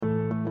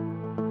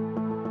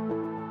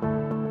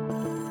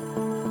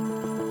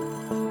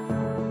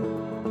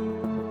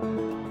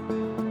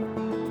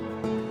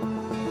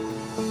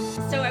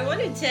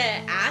wanted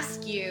to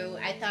ask you,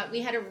 I thought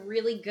we had a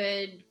really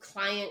good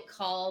client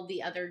call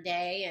the other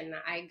day, and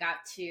I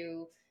got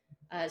to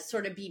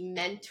sort of be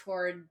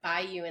mentored by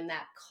you in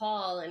that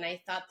call. And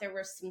I thought there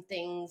were some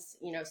things,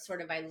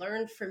 sort of I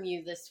learned from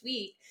you this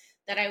week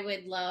that I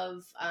would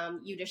love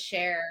you to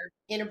share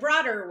in a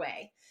broader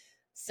way.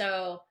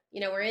 So,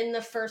 we're in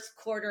the first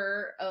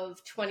quarter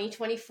of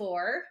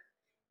 2024,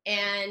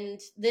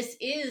 and this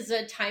is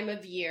a time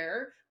of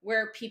year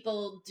where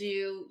people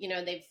do,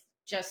 they've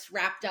just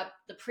wrapped up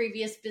the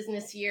previous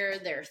business year.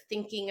 They're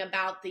thinking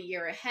about the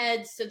year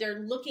ahead. So they're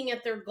looking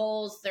at their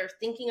goals. They're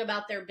thinking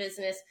about their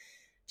business.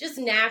 Just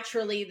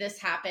naturally, this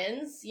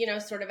happens,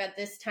 sort of at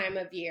this time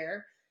of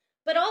year.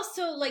 But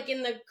also, like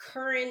in the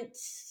current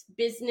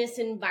business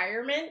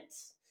environment,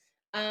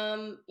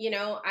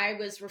 I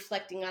was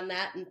reflecting on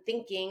that and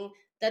thinking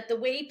that the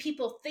way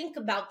people think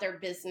about their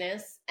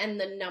business and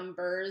the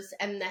numbers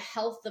and the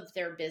health of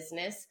their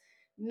business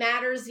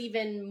matters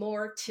even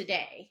more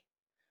today.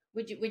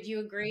 Would you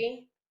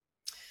agree?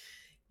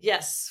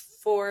 Yes,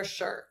 for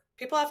sure.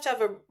 People have to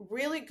have a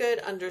really good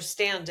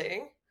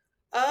understanding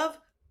of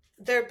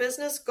their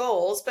business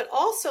goals, but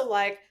also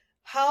like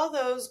how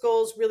those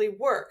goals really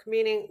work,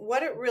 meaning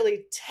what it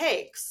really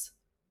takes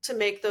to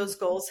make those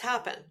goals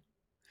happen.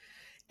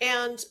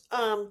 And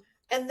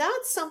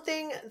that's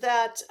something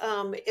that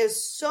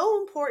is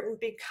so important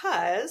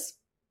because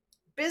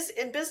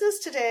in business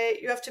today,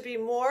 you have to be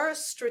more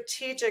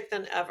strategic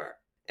than ever.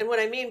 And what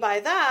I mean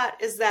by that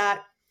is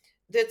that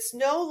it's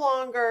no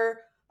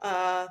longer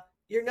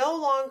you're no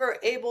longer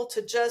able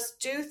to just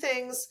do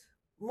things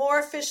more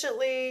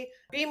efficiently,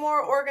 be more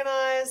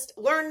organized,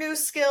 learn new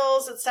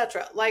skills,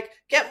 etc. Like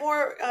get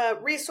more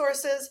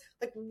resources.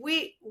 Like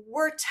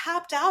we're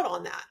tapped out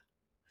on that.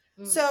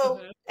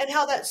 So, and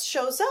how that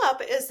shows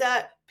up is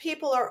that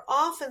people are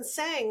often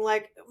saying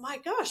like, my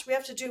gosh, we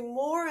have to do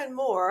more and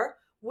more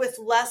with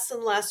less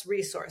and less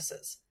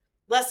resources,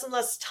 less and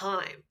less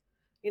time,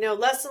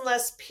 less and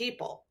less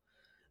people.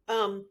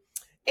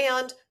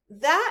 And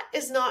that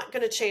is not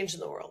going to change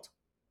in the world,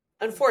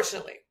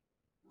 unfortunately.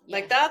 Yeah.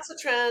 Like that's a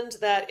trend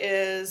that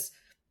is,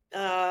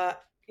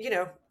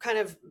 kind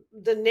of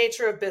the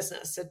nature of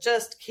business. It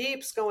just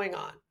keeps going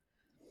on.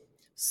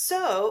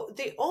 So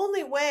the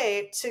only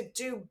way to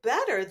do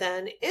better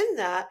then in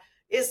that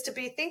is to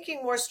be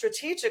thinking more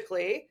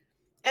strategically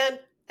and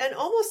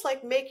almost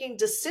like making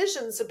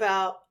decisions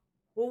about,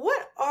 well,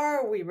 what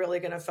are we really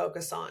going to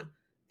focus on?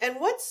 And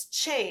what's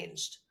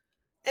changed?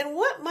 And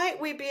what might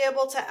we be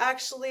able to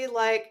actually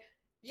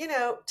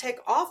take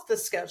off the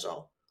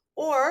schedule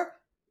or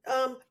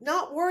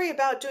not worry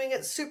about doing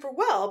it super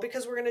well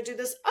because we're going to do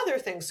this other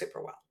thing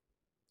super well.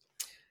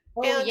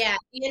 Oh, yeah.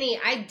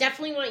 Annie, I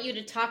definitely want you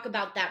to talk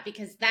about that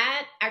because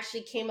that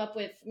actually came up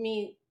with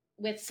me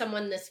with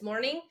someone this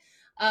morning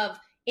of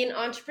in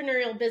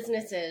entrepreneurial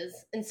businesses.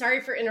 And sorry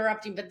for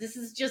interrupting, but this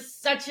is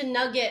just such a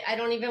nugget. I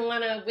don't even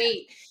want to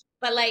wait.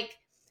 But like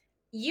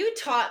you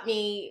taught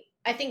me,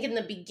 I think in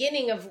the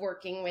beginning of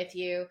working with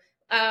you,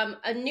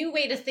 a new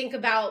way to think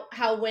about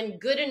how when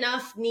good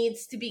enough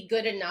needs to be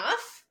good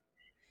enough.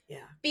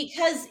 Yeah.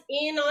 Because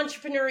in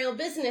entrepreneurial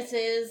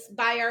businesses,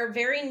 by our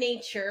very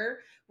nature,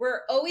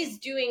 we're always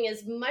doing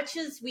as much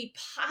as we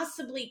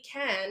possibly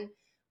can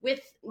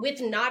with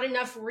not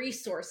enough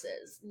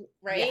resources,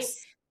 right?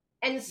 Yes.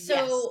 And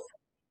so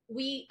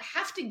we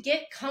have to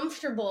get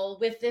comfortable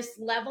with this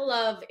level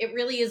of it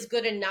really is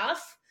good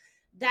enough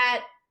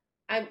that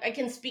I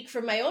can speak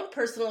from my own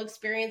personal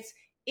experience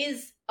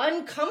is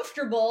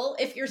uncomfortable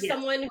if you're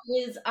someone who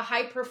is a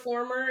high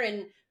performer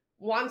and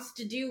wants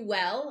to do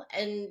well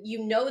and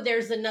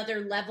there's another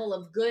level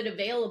of good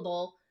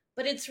available,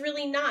 but it's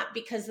really not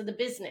because of the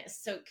business.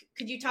 So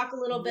could you talk a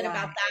little bit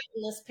about that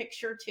in this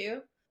picture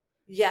too?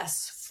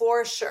 Yes,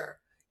 for sure.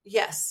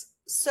 Yes.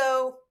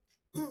 So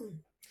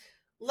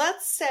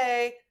let's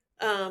say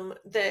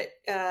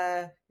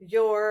that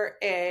you're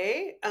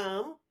a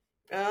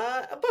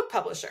book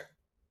publisher.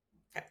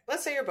 Okay,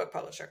 let's say you're a book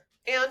publisher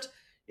and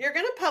you're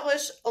going to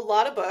publish a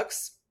lot of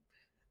books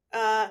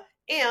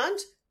and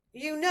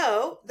you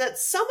know that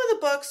some of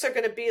the books are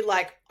going to be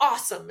like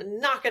awesome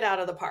and knock it out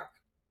of the park.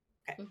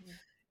 Okay. Mm-hmm.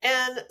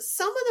 And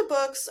some of the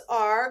books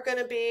are going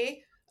to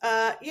be,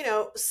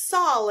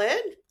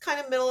 solid, kind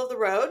of middle of the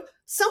road.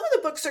 Some of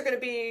the books are going to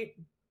be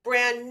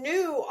brand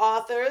new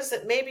authors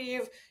that maybe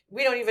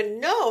we don't even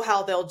know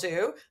how they'll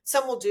do.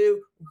 Some will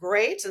do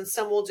great and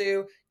some will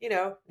do,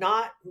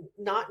 not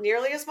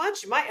nearly as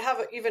much. You might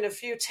have even a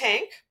few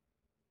tank.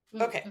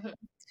 Okay. Mm-hmm.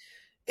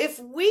 If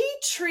we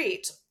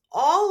treat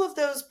all of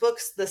those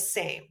books the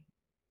same,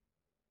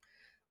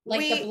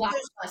 like the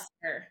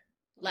blockbuster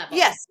level.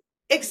 Yes,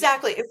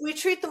 exactly. If we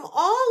treat them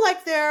all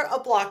like they're a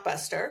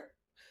blockbuster,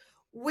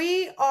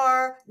 we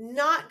are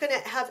not going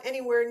to have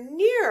anywhere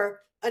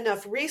near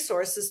enough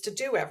resources to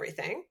do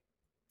everything.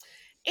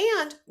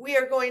 And we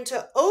are going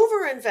to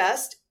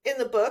overinvest in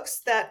the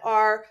books that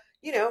are,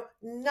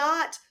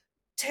 not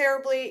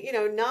terribly,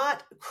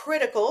 not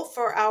critical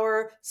for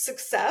our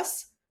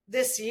success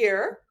this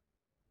year.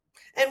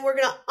 And we're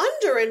going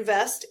to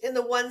underinvest in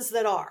the ones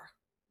that are.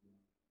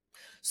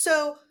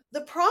 So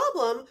the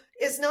problem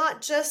is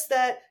not just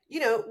that,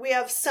 we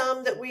have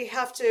some that we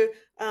have to,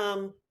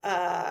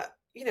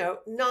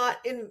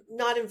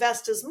 not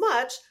invest as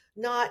much,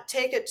 not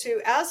take it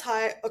to as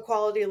high a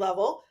quality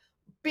level,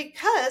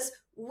 because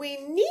we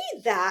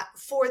need that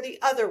for the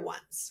other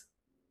ones.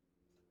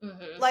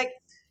 Mm-hmm. Like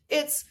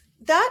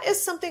that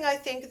is something I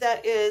think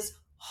that is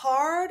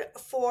hard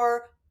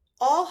for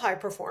all high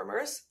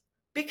performers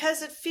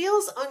because it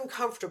feels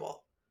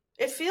uncomfortable.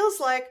 It feels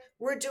like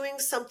we're doing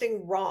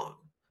something wrong.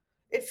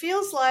 It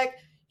feels like,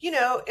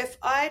 if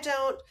I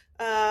don't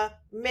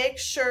make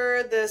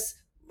sure this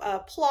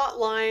plot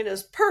line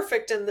is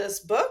perfect in this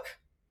book,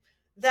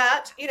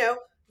 that,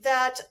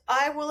 that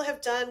I will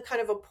have done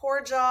kind of a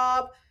poor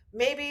job.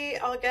 Maybe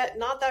I'll get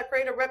not that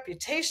great a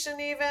reputation,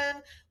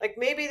 even like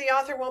maybe the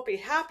author won't be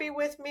happy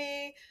with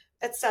me,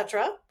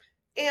 etc.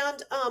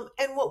 And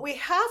what we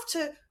have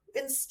to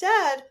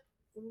instead,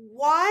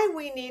 why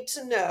we need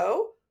to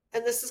know,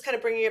 and this is kind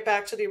of bringing it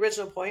back to the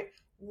original point,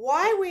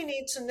 why we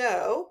need to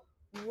know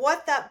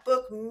what that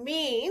book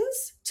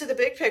means to the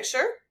big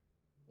picture.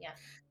 Yeah.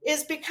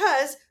 Is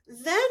because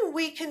then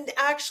we can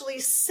actually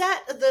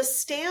set the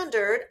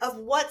standard of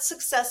what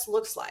success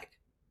looks like.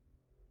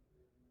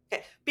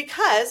 Okay,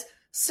 because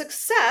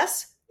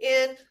success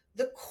in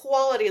the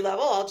quality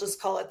level, I'll just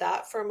call it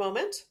that for a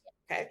moment.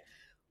 Okay,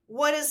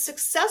 what is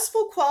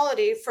successful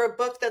quality for a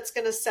book that's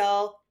going to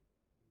sell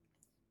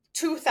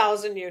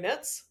 2,000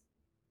 units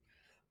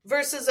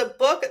versus a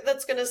book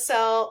that's going to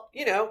sell,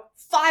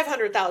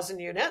 500,000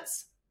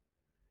 units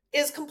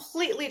is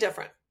completely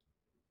different.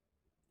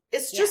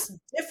 It's just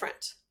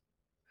different.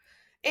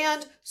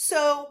 And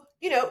so,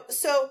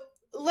 so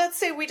let's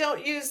say we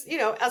don't use,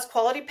 as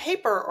quality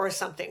paper or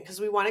something because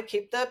we want to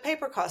keep the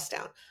paper costs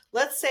down.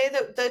 Let's say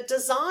that the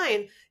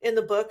design in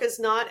the book is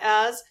not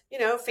as,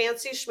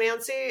 fancy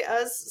schmancy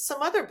as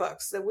some other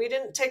books, that we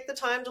didn't take the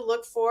time to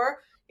look for,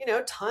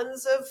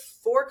 tons of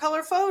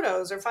 4-color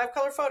photos or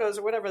 5-color photos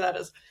or whatever that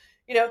is,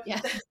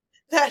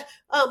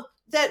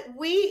 that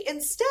we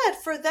instead,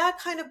 for that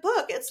kind of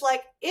book, it's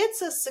like,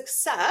 it's a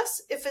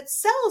success if it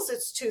sells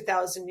its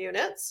 2,000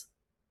 units.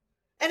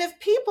 And if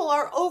people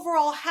are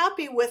overall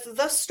happy with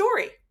the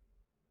story.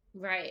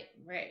 Right.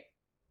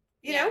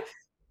 You know,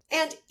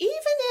 and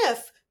even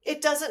if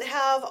it doesn't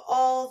have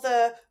all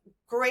the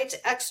great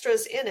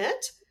extras in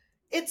it,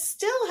 it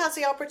still has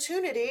the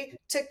opportunity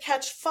to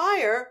catch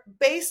fire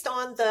based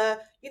on the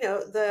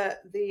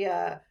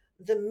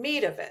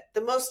meat of it,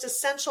 the most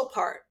essential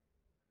part.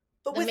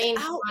 But the main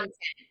content.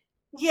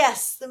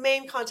 Yes, the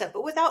main content,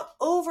 but without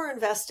over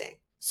investing.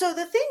 So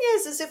the thing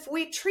is if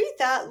we treat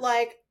that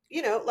like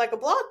a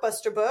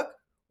blockbuster book,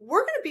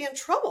 we're going to be in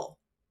trouble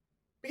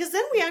because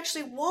then we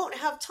actually won't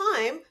have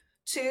time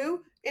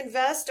to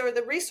invest or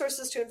the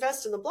resources to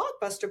invest in the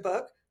blockbuster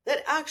book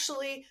that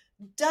actually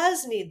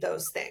does need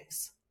those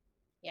things.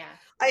 Yeah.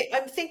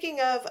 I'm thinking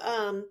of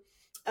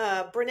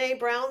Brene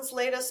Brown's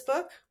latest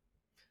book.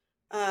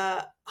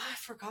 I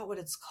forgot what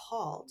it's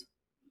called.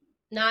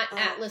 Not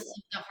Atlas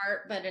of the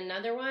Heart, but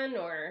another one,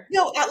 or?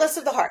 No, Atlas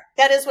of the Heart.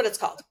 That is what it's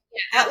called.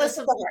 Yeah, Atlas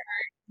of the Heart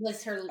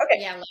was her,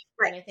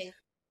 right. I think.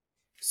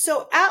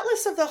 So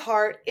Atlas of the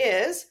Heart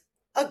is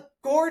a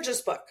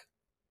gorgeous book.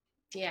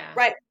 Yeah.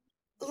 Right.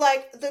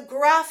 Like the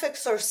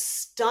graphics are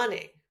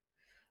stunning.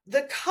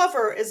 The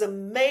cover is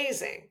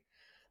amazing.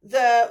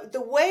 The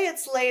way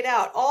it's laid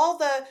out, all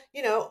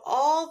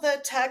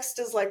the text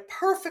is like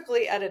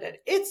perfectly edited.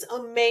 It's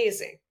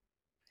amazing.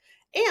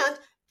 And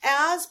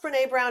as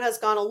Brene Brown has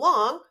gone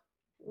along,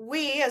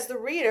 we as the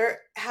reader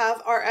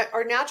have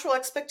our natural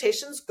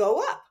expectations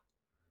go up.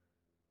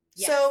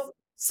 Yes. So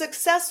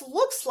success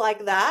looks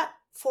like that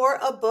for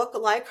a book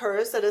like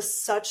hers that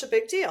is such a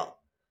big deal.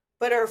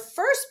 But her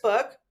first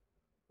book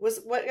was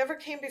whatever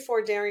came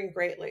before Daring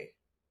Greatly.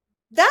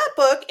 That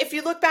book, if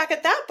you look back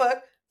at that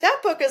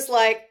book is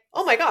like,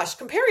 oh my gosh,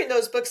 comparing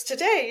those books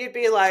today, you'd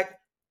be like,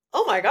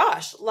 oh my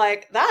gosh,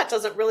 like that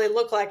doesn't really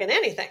look like an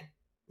anything.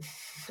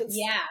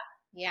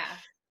 Yeah.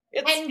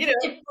 And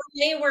if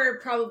they were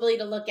probably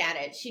to look at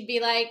it, she'd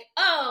be like,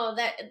 oh,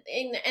 that,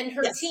 and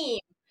her team,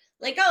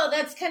 like, oh,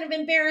 that's kind of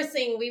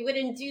embarrassing. We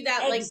wouldn't do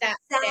that like that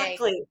today.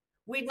 Exactly.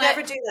 We'd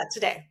never do that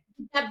today.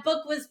 That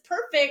book was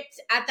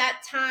perfect at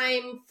that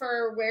time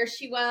for where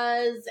she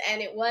was,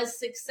 and it was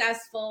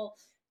successful.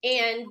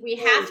 And we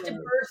have to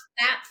birth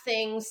that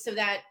thing so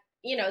that,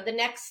 the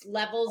next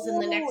levels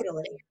and the next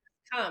things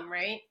come,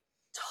 right?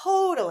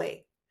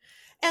 Totally.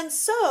 And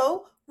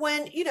so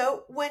when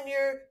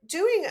you're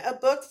doing a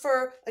book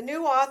for a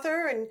new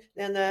author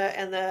and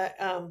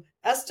the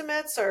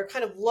estimates are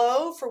kind of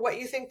low for what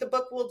you think the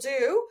book will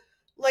do,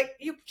 like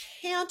you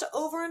can't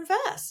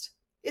overinvest.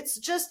 It's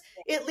just,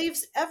 it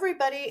leaves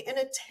everybody in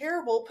a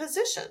terrible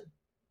position.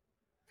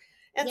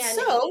 And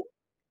go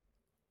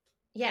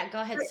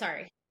ahead.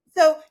 Sorry.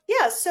 So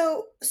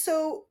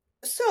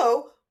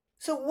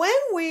when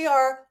we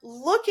are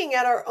looking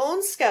at our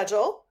own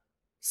schedule,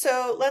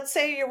 so let's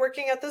say you're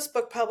working at this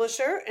book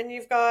publisher and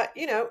you've got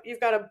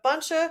a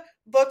bunch of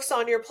books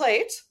on your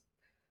plate.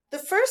 the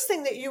first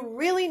thing that you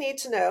really need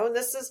to know, and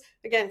this is,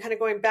 again, kind of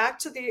going back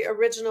to the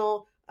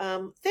original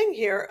thing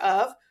here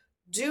of,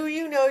 do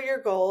you know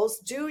your goals?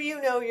 Do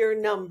you know your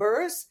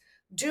numbers?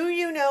 Do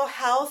you know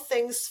how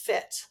things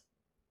fit?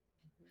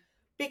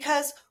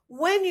 Because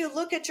when you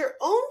look at your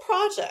own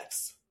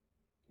projects,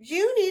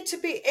 you need to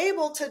be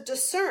able to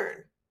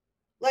discern,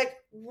 like,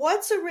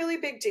 what's a really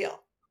big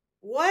deal?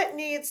 What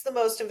needs the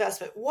most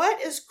investment?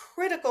 What is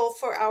critical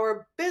for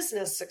our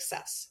business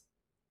success?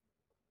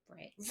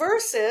 Right.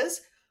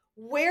 Versus,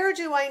 where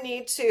do I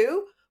need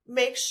to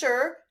make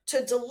sure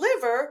to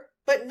deliver,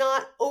 but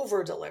not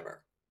over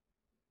deliver?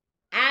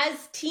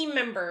 As team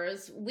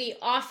members, we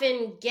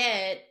often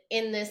get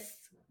in this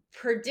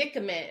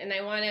predicament, and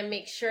I want to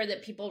make sure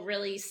that people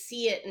really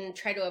see it and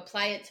try to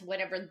apply it to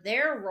whatever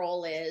their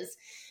role is,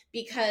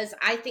 because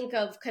I think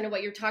of kind of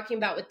what you're talking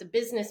about with the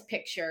business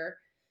picture.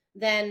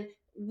 Then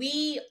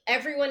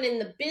everyone in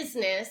the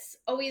business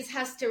always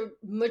has to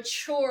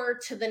mature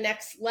to the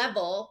next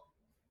level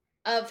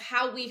of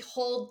how we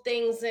hold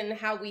things and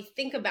how we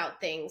think about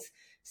things.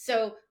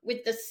 So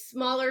with the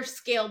smaller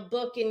scale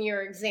book in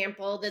your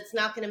example, that's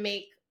not going to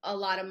make a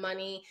lot of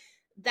money,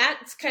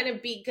 that's kind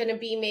of going to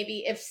be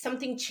maybe if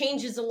something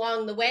changes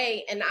along the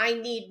way and I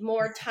need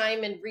more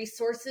time and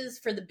resources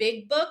for the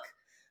big book,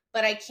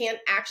 but I can't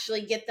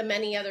actually get them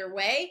any other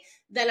way,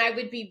 then I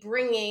would be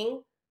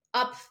bringing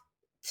up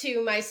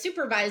to my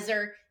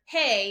supervisor,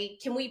 hey,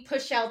 can we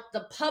push out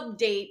the pub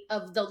date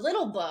of the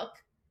little book?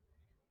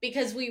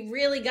 Because we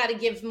really got to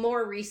give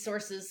more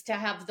resources to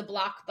have the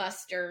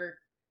blockbuster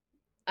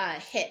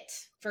hit,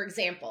 for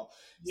example.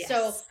 Yes.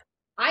 So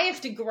I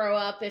have to grow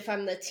up, if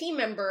I'm the team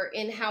member,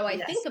 in how I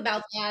think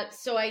about that,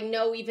 so I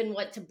know even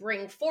what to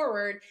bring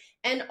forward.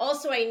 And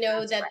also I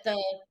know that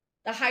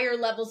the higher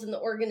levels in the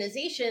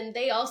organization,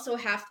 they also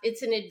have,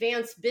 it's an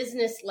advanced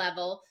business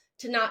level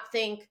to not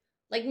think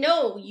like,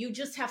 no, we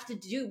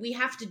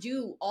have to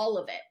do all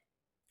of it.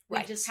 We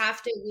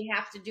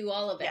have to do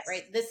all of it,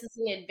 right? This is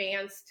an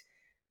advanced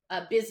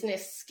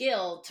business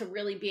skill to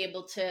really be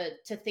able to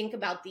think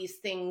about these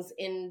things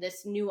in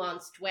this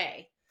nuanced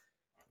way.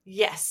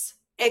 Yes,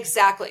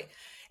 exactly.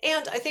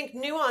 And I think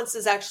nuance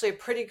is actually a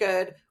pretty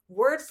good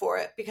word for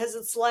it, because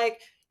it's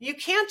like, you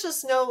can't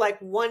just know like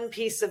one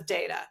piece of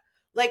data.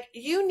 Like,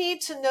 you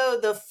need to know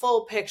the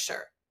full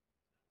picture.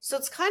 So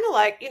it's kind of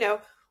like,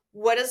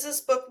 what does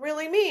this book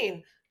really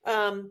mean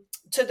to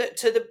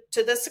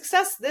the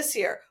success this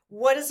year?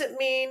 What does it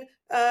mean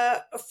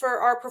for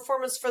our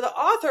performance for the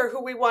author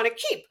who we want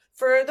to keep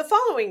for the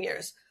following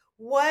years?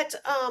 What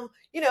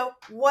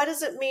what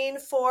does it mean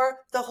for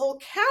the whole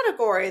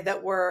category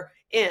that we're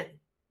in,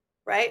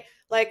 right?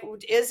 Like,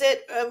 is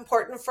it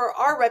important for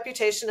our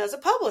reputation as a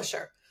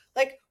publisher?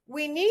 Like,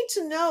 we need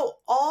to know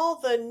all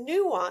the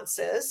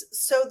nuances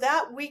so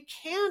that we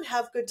can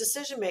have good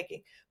decision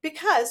making.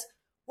 Because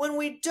when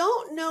we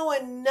don't know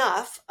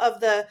enough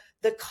of the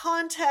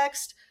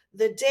context,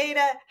 the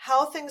data,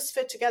 how things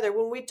fit together,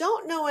 when we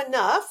don't know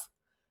enough,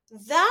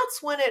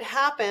 that's when it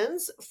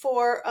happens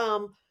for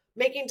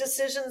making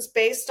decisions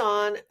based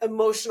on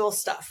emotional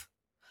stuff.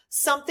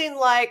 Something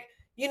like,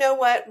 you know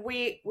what,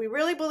 we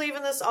really believe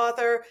in this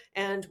author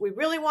and we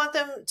really want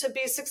them to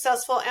be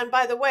successful. And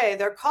by the way,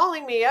 they're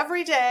calling me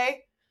every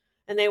day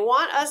and they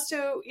want us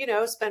to,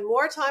 spend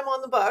more time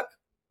on the book.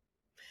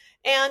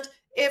 And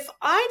if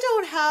I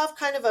don't have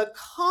kind of a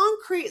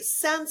concrete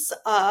sense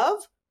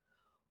of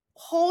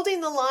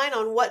holding the line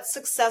on what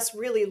success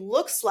really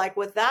looks like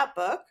with that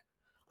book,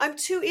 I'm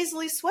too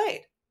easily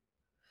swayed.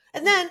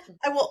 And then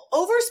I will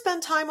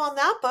overspend time on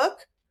that book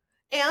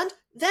and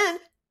then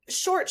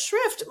short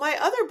shrift my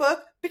other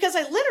book because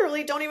I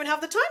literally don't even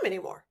have the time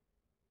anymore.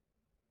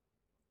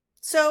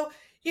 So,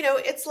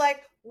 it's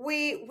like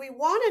we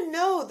want to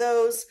know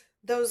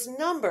those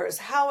numbers,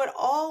 how it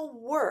all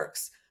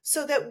works,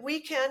 so that we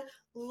can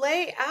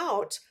lay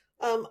out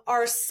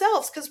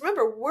ourselves. Because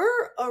remember,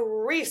 we're a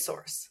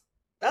resource.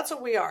 That's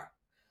what we are.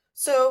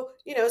 So,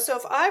 so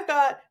if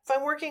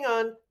I'm working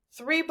on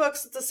 3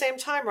 books at the same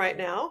time right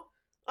now,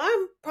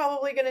 I'm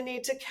probably going to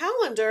need to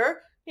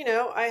calendar,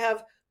 I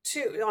have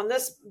 2 on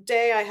this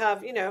day, I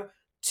have,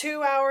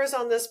 2 hours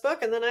on this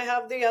book, and then I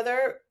have the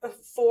other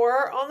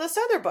 4 on this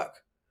other book.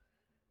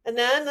 And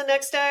then the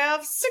next day I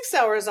have 6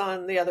 hours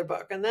on the other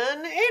book, and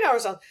then 8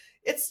 hours on.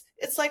 It's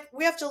like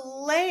we have to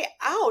lay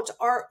out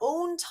our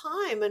own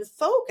time and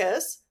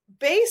focus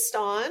based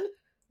on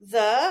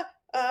the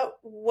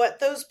what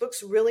those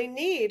books really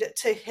need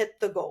to hit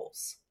the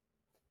goals.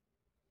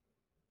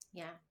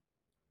 Yeah.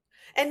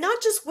 And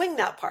not just wing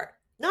that part.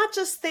 Not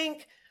just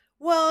think,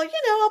 well,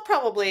 I'll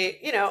probably,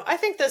 I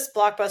think this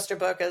blockbuster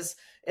book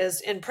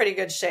is in pretty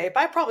good shape.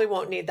 I probably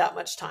won't need that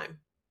much time.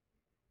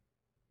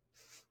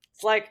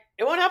 It's like,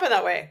 it won't happen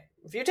that way.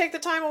 If you take the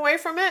time away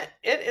from it,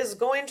 it is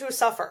going to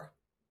suffer.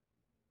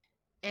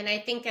 And I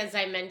think, as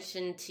I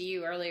mentioned to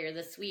you earlier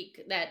this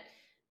week, that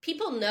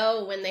people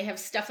know when they have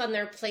stuff on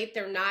their plate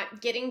they're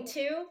not getting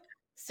to.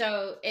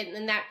 So,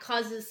 and that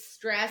causes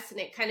stress and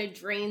it kind of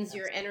drains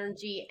your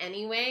energy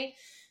anyway.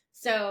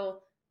 So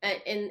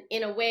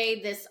in a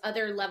way, this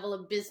other level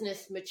of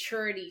business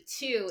maturity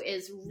too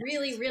is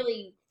really,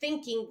 really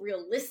thinking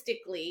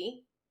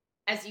realistically.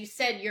 As you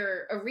said,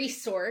 you're a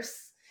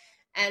resource,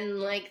 and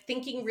like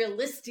thinking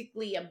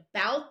realistically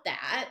about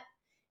that.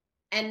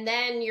 And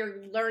then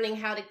you're learning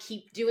how to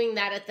keep doing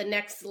that at the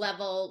next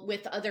level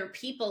with other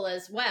people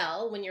as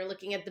well, when you're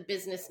looking at the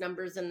business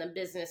numbers and the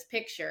business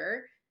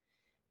picture.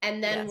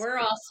 And then we're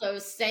also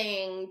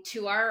saying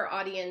to our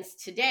audience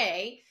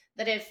today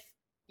that if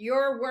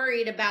you're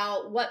worried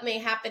about what may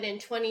happen in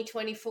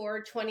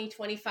 2024,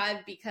 2025,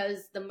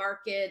 because the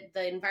market,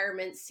 the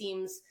environment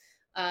seems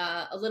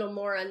a little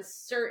more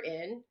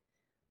uncertain,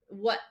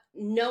 what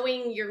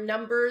knowing your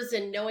numbers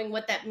and knowing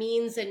what that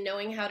means and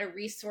knowing how to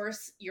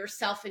resource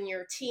yourself and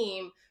your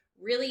team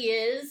really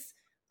is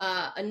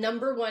a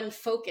number one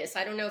focus.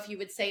 I don't know if you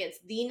would say it's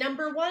the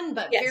number one,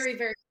 but very,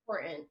 very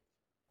important.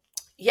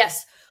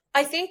 Yes.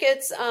 I think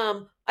it's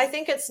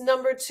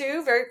number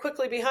two, very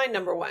quickly behind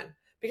number one,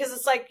 because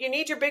it's like you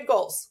need your big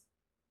goals,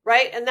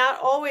 right? And that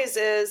always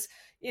is,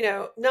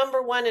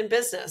 number one in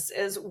business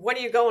is, what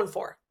are you going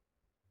for?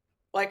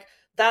 Like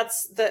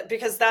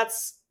because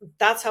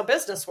that's how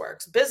business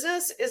works.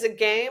 Business is a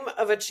game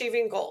of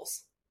achieving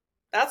goals.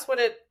 That's what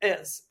it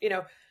is.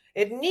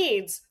 It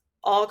needs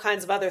all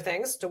kinds of other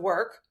things to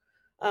work.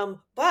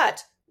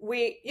 But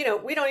we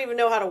don't even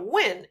know how to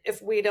win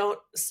if we don't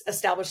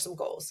establish some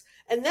goals.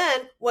 And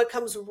then what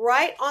comes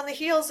right on the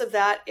heels of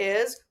that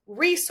is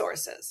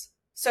resources.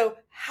 So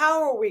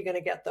how are we going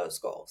to get those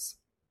goals?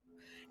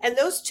 And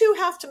those two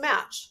have to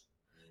match.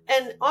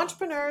 And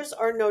entrepreneurs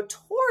are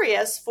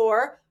notorious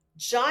for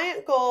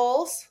giant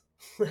goals,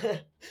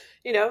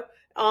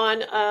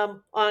 on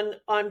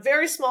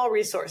very small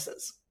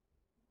resources.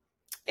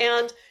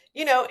 And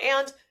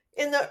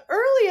in the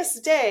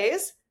earliest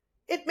days,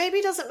 it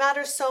maybe doesn't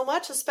matter so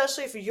much,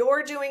 especially if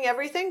you're doing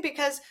everything,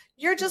 because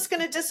you're just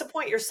going to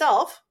disappoint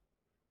yourself.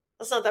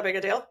 That's not that big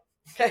a deal.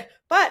 Okay.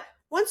 But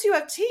once you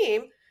have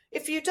team,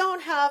 if you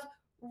don't have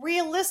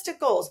realistic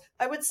goals,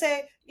 I would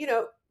say,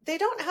 they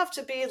don't have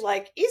to be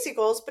like easy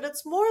goals, but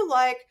it's more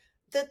like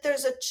that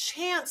there's a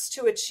chance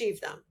to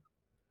achieve them.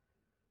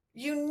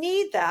 You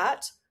need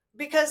that,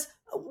 because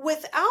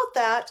without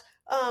that,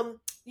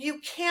 you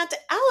can't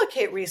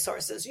allocate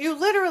resources. You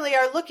literally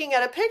are looking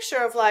at a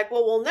picture of like,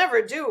 well, we'll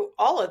never do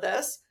all of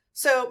this,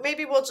 so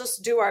maybe we'll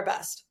just do our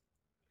best.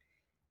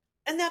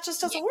 And that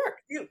just doesn't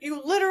work.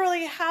 You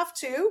literally have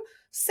to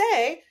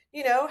say,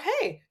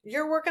 hey,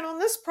 you're working on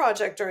this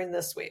project during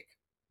this week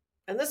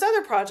and this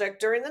other project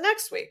during the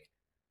next week.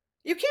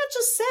 You can't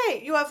just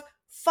say you have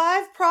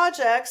 5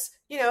 projects,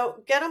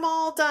 get them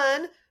all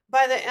done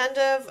by the end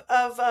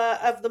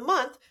of the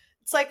month.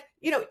 It's like,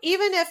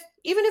 even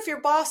if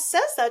your boss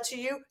says that to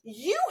you,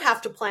 you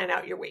have to plan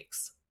out your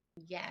weeks.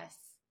 Yes.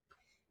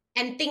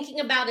 And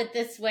thinking about it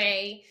this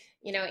way,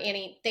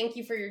 Annie, thank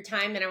you for your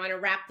time. And I want to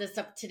wrap this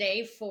up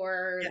today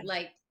for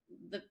like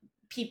the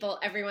people,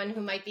 everyone who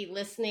might be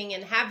listening,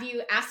 and have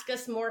you ask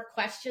us more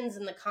questions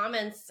in the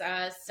comments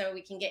so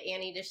we can get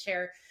Annie to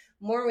share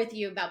more with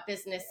you about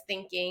business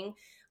thinking.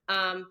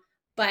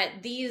 But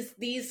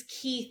these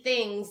key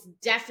things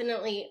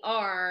definitely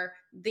are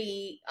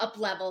the up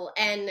level,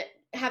 and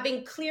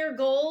having clear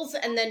goals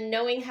and then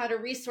knowing how to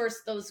resource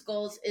those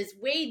goals is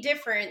way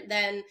different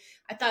than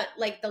I thought.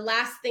 Like the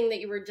last thing that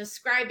you were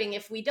describing,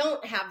 if we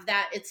don't have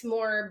that, it's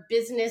more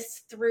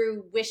business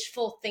through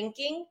wishful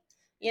thinking,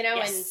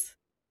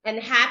 and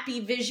happy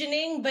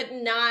visioning, but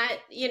not,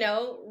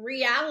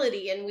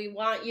 reality. And we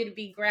want you to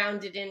be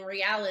grounded in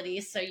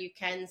reality so you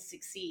can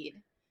succeed.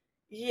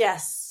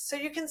 Yes. So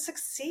you can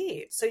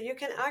succeed. So you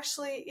can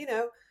actually,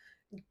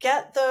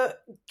 get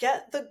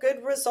the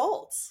good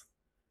results.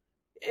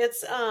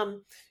 It's,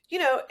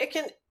 it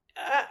can,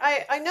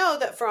 I know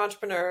that for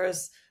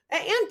entrepreneurs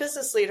and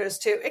business leaders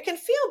too, it can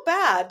feel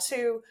bad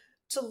to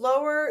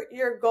lower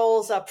your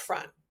goals up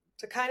front,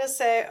 to kind of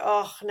say,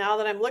 oh, now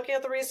that I'm looking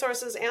at the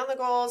resources and the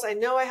goals, I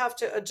know I have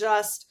to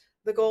adjust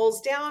the goals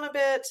down a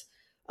bit.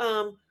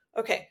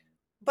 Okay.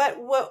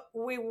 But what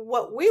we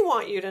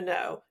want you to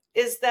know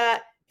is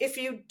that if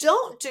you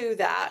don't do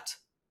that,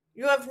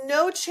 you have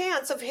no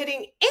chance of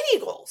hitting any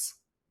goals.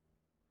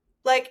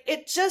 Like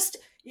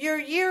your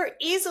year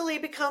easily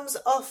becomes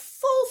a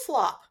full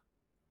flop,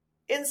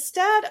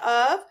 instead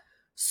of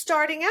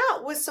starting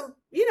out with some,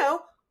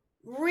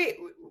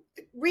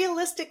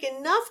 realistic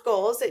enough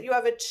goals that you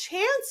have a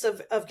chance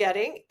of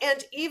getting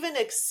and even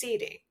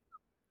exceeding.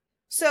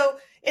 So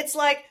it's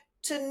like,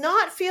 to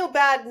not feel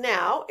bad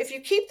now, if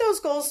you keep those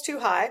goals too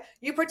high,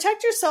 you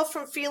protect yourself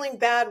from feeling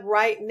bad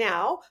right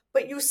now,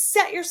 but you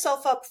set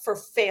yourself up for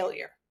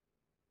failure.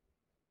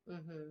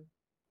 Mm-hmm.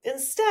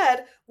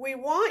 Instead, we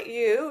want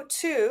you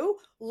to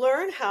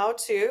learn how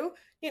to,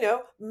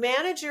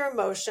 manage your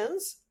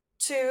emotions,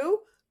 to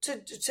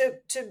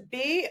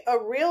be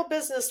a real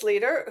business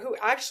leader who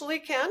actually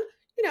can,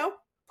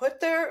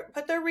 put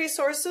their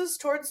resources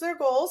towards their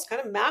goals,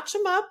 kind of match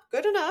them up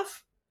good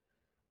enough.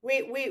 We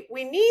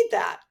need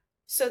that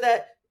so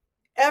that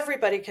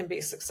everybody can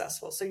be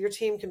successful, so your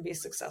team can be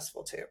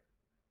successful too.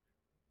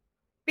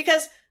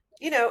 Because,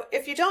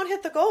 if you don't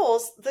hit the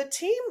goals, the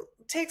team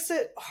takes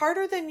it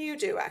harder than you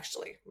do,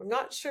 actually. I'm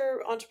not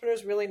sure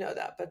entrepreneurs really know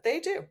that, but they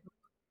do.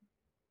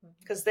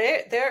 Because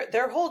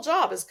their whole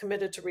job is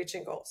committed to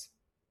reaching goals.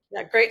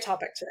 Yeah, great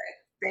topic today.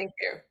 Thank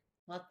you.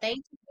 Well,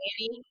 thank you,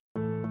 Annie.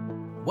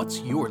 What's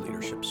your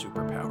leadership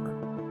superpower?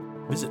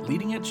 Visit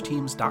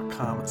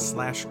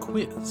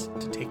leadingedgeteams.com/quiz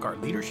to take our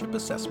leadership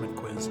assessment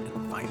quiz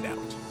and find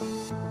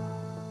out.